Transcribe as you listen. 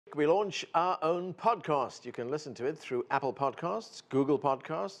We launch our own podcast. You can listen to it through Apple Podcasts, Google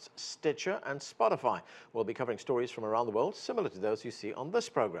Podcasts, Stitcher, and Spotify. We'll be covering stories from around the world similar to those you see on this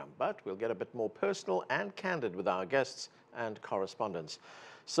program, but we'll get a bit more personal and candid with our guests and correspondents.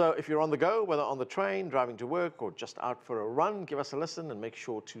 So if you're on the go, whether on the train, driving to work, or just out for a run, give us a listen and make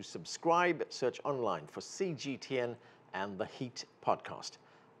sure to subscribe. Search online for CGTN and the Heat podcast.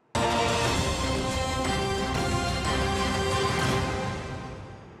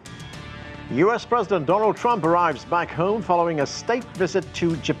 US President Donald Trump arrives back home following a state visit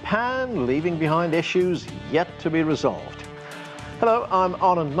to Japan, leaving behind issues yet to be resolved. Hello, I'm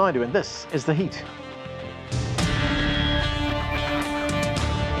Anand Naidu, and this is The Heat.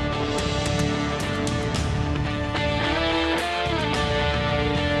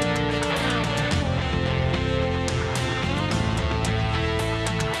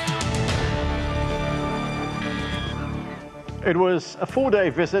 It was a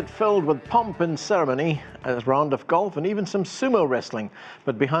 4-day visit filled with pomp and ceremony, a round of golf and even some sumo wrestling.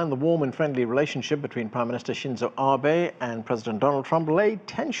 But behind the warm and friendly relationship between Prime Minister Shinzo Abe and President Donald Trump lay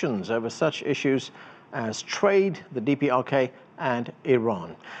tensions over such issues as trade, the DPRK and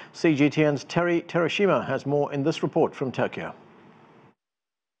Iran. CGTN's Terashima has more in this report from Tokyo.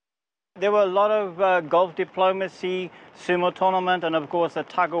 There were a lot of golf diplomacy, sumo tournament, and of course a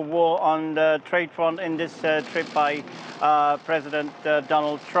tug-of-war on the trade front in this trip by President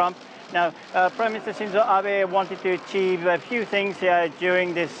Donald Trump. Now, Prime Minister Shinzo Abe wanted to achieve a few things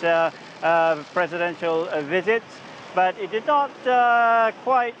during this presidential visit, but it did not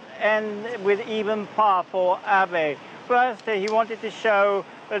quite end with even par for Abe. First, he wanted to show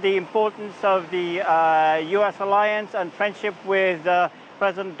the importance of the U.S. alliance and friendship with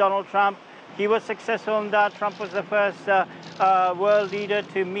President Donald Trump. He was successful in that. Trump was the first world leader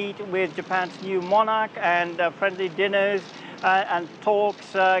to meet with Japan's new monarch, and friendly dinners and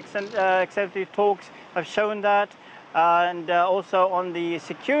talks, executive talks have shown that. And also on the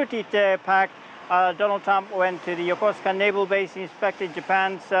security pact, Donald Trump went to the Yokosuka Naval Base, inspected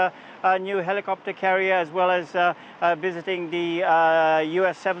Japan's new helicopter carrier, as well as visiting the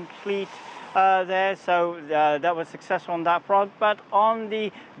U.S. 7th Fleet there, so that was successful on that front. But on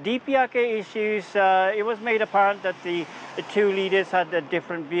the DPRK issues, it was made apparent that the two leaders had a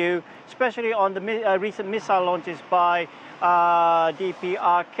different view, especially on the recent missile launches by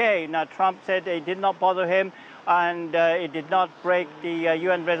DPRK. Now, Trump said it did not bother him and it did not break the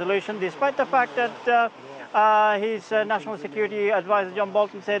UN resolution, despite the fact that his national security advisor John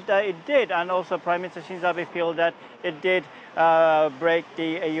Bolton said it did, and also Prime Minister Shinzo Abe feel that it did break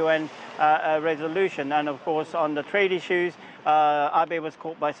the UN resolution. And of course, on the trade issues, Abe was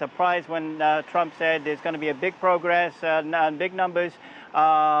caught by surprise when Trump said there's going to be a big progress and big numbers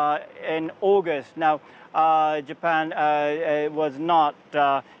in August. Now, Japan was not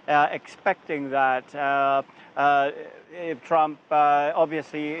expecting that. Trump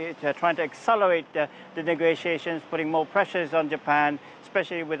obviously trying to accelerate the negotiations, putting more pressures on Japan,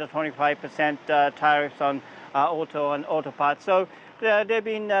 especially with the 25% tariffs on auto and auto parts. So there have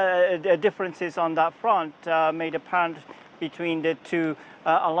been differences on that front made apparent between the two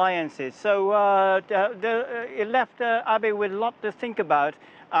alliances. So it left Abe with a lot to think about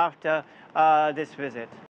after this visit.